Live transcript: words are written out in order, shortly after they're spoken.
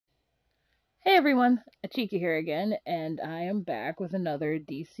Hey everyone, Achikah here again, and I am back with another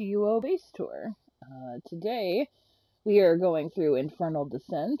DCUO base tour. Today, we are going through Infernal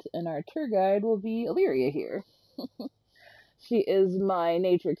Descent, and our tour guide will be Illyria here. She is my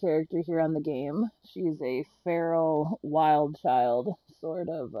nature character here on the game. She's a feral, wild child, sort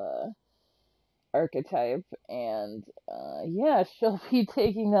of, archetype, and, yeah, she'll be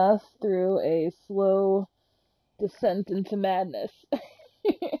taking us through a slow descent into madness.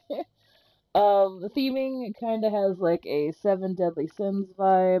 The theming kind of has like a Seven Deadly Sins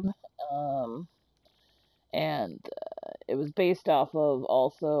vibe, um, and it was based off of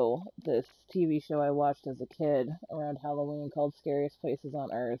also this TV show I watched as a kid around Halloween called Scariest Places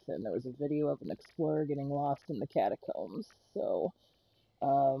on Earth, and there was a video of an explorer getting lost in the catacombs. So,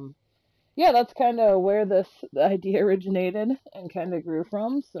 um, yeah, that's kind of where the idea originated and kind of grew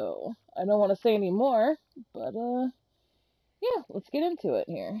from. So I don't want to say any more, but yeah, let's get into it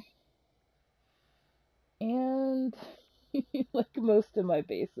here. And like most of my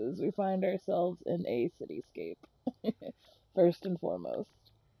bases, we find ourselves in a cityscape, first and foremost.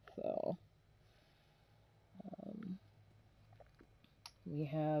 So, um, we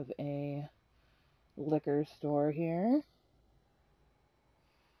have a liquor store here.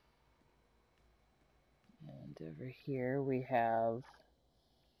 And over here we have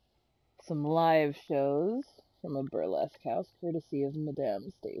some live shows from a burlesque house, courtesy of Madame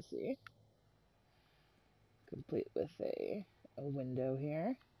Stacy. Complete with a window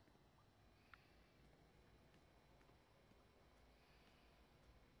here.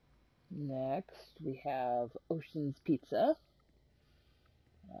 Next, we have Ocean's Pizza.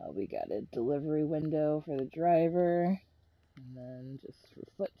 We got a delivery window for the driver, and then just for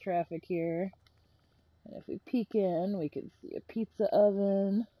foot traffic here. And if we peek in, we can see a pizza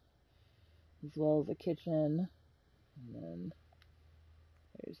oven, as well as a kitchen. And then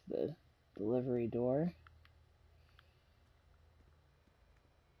there's the delivery door.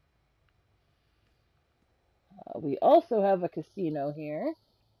 We also have a casino here.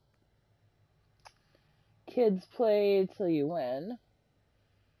 Kids play till you win,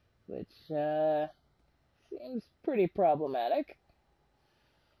 which seems pretty problematic.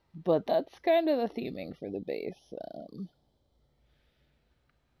 But that's kind of the theming for the base.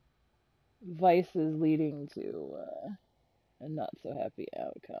 Vices leading to a not so happy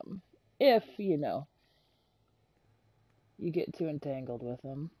outcome. If, you get too entangled with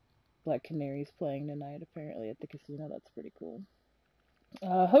them. Black Canary's playing tonight, apparently, at the casino. That's pretty cool.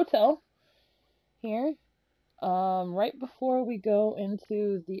 Hotel here. Right before we go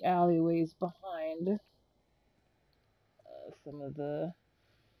into the alleyways behind some of the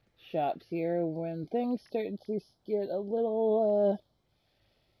shops here, when things start to get a little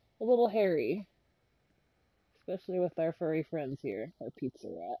hairy, especially with our furry friends here, our pizza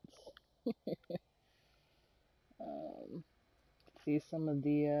rats. See some of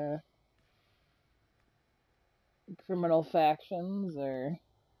the criminal factions are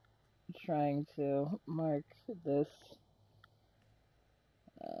trying to mark this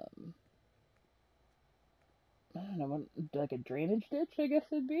I don't know, like a drainage ditch, I guess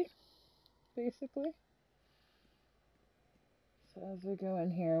it'd be, basically. So as we go in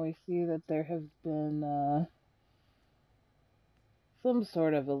here, we see that there have been some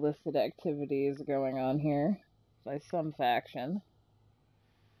sort of illicit activities going on here by some faction,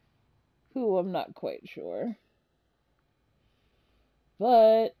 who I'm not quite sure.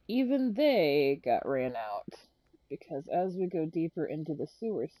 But even they got ran out, because as we go deeper into the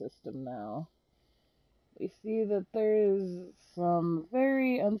sewer system now, we see that there is some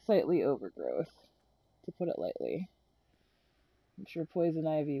very unsightly overgrowth, to put it lightly. I'm sure Poison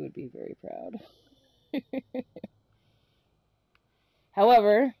Ivy would be very proud.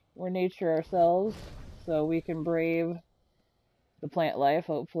 However, we're nature ourselves, so we can brave the plant life,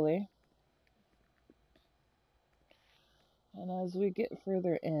 hopefully. And as we get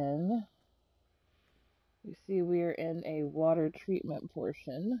further in, we see we are in a water treatment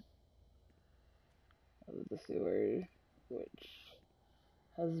portion of the sewer, which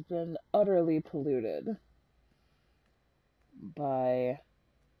has been utterly polluted by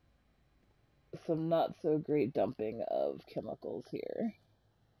some not so great dumping of chemicals here.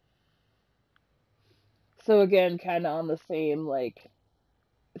 So again, kind of on the same like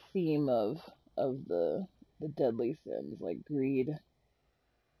theme of the deadly sins, like greed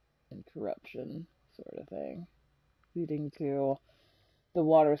and corruption sort of thing, leading to the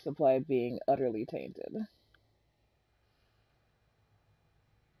water supply being utterly tainted.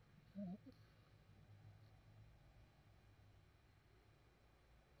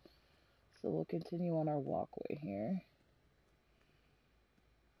 So we'll continue on our walkway here.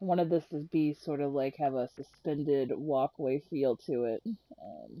 I wanted this to be sort of like have a suspended walkway feel to it.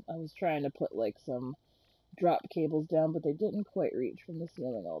 I was trying to put like some drop cables down, but they didn't quite reach from the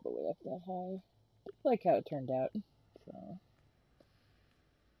ceiling all the way up that high. I like how it turned out. So,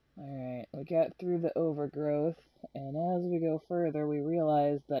 alright, we got through the overgrowth, and as we go further, we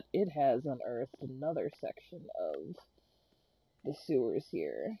realize that it has unearthed another section of the sewers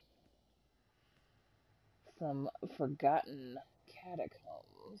here. Some forgotten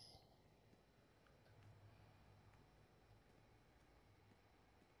catacombs.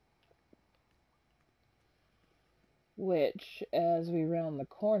 Which, as we round the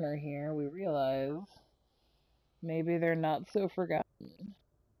corner here, we realize maybe they're not so forgotten.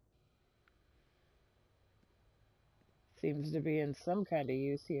 Seems to be in some kind of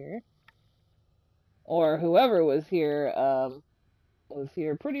use here. Or whoever was here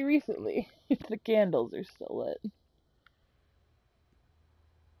pretty recently. The candles are still lit.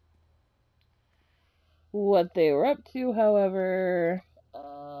 What they were up to, however,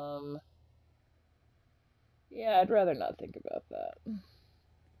 yeah, I'd rather not think about that.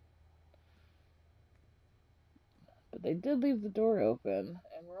 But they did leave the door open,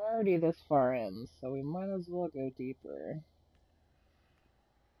 and we're already this far in, so we might as well go deeper.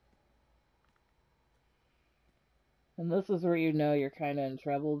 And this is where you know you're kind of in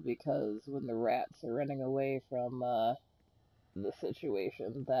trouble, because when the rats are running away from the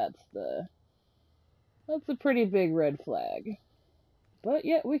situation, that's a pretty big red flag. But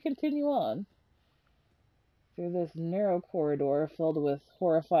yet we continue on through this narrow corridor filled with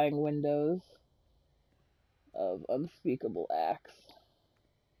horrifying windows of unspeakable acts.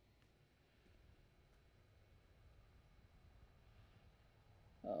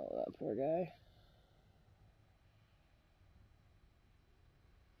 Oh, that poor guy.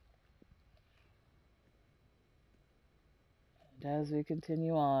 And as we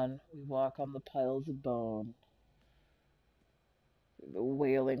continue on, we walk on the piles of bone, through the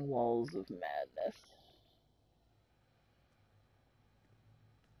wailing walls of madness.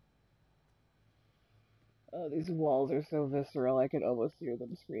 Oh, these walls are so visceral, I can almost hear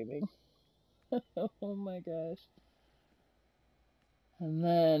them screaming. Oh my gosh. And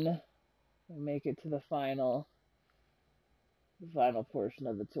then we make it to the final portion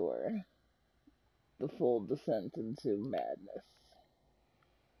of the tour. The full descent into madness.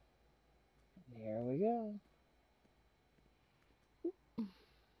 And here we go.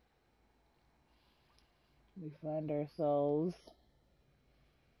 We find ourselves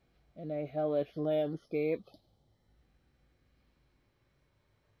in a hellish landscape.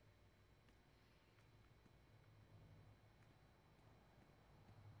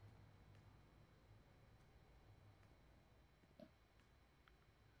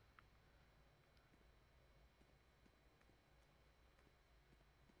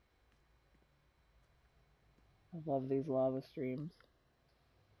 I love these lava streams.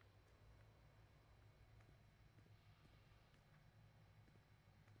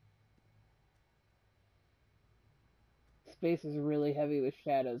 Space is really heavy with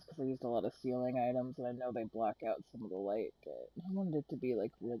shadows because I used a lot of ceiling items, and I know they block out some of the light, but I wanted it to be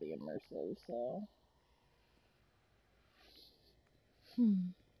like really immersive, so.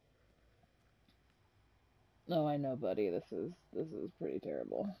 No, I know, buddy. This is pretty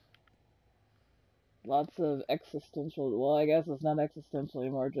terrible. Lots of existential. Well, I guess it's not existential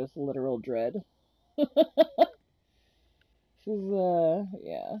anymore, just literal dread.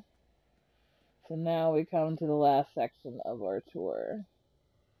 Yeah. So now we come to the last section of our tour,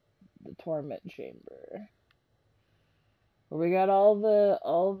 the torment chamber, where we got all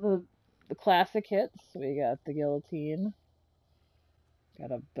the classic hits. We got the guillotine,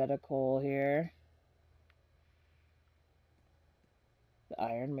 got a pedicle here, the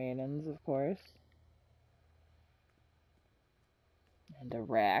Iron Maidens, of course, and a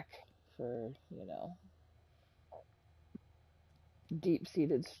rack for,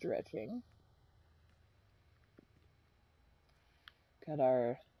 deep-seated stretching. Got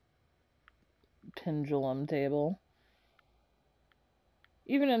our pendulum table.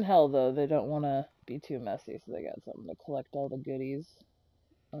 Even in hell, though, they don't want to be too messy, so they got something to collect all the goodies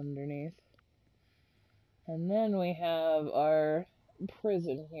underneath. And then we have our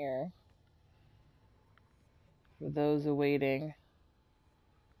prison here for those awaiting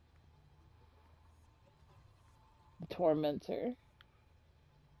the tormentor.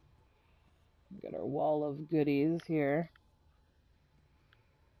 We got our wall of goodies here.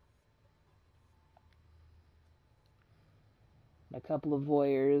 A couple of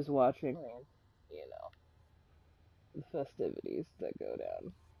voyeurs watching, the festivities that go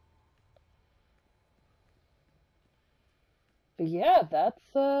down. But yeah,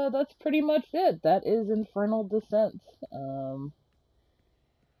 that's pretty much it. That is Infernal Descent.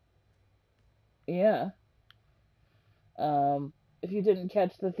 Yeah. Um, if you didn't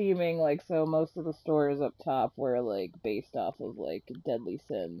catch the theming, like, so most of the stories up top were, like, based off of, like, deadly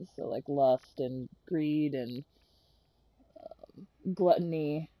sins. So, like, lust and greed and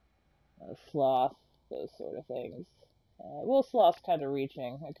gluttony, sloth, those sort of things. Well, sloth's kind of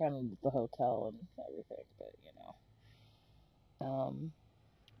reaching. I kind of the hotel and everything, but, you know.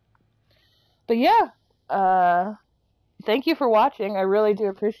 But yeah, thank you for watching. I really do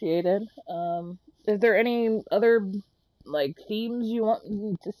appreciate it. Is there any other like themes you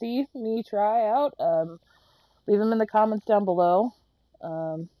want to see me try out? Leave them in the comments down below.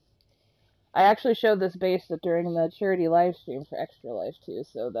 I actually showed this base during the charity live stream for Extra Life too,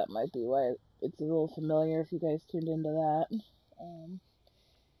 so that might be why it's a little familiar if you guys tuned into that.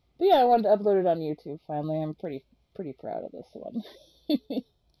 But yeah, I wanted to upload it on YouTube finally. I'm pretty proud of this one.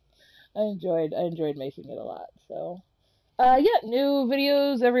 I enjoyed making it a lot. So, yeah, new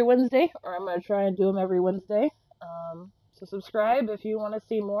videos every Wednesday, or I'm gonna try and do them every Wednesday. So subscribe if you want to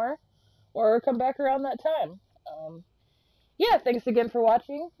see more, or come back around that time. Yeah, thanks again for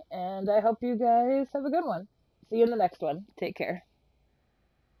watching, and I hope you guys have a good one. See you in the next one. Take care.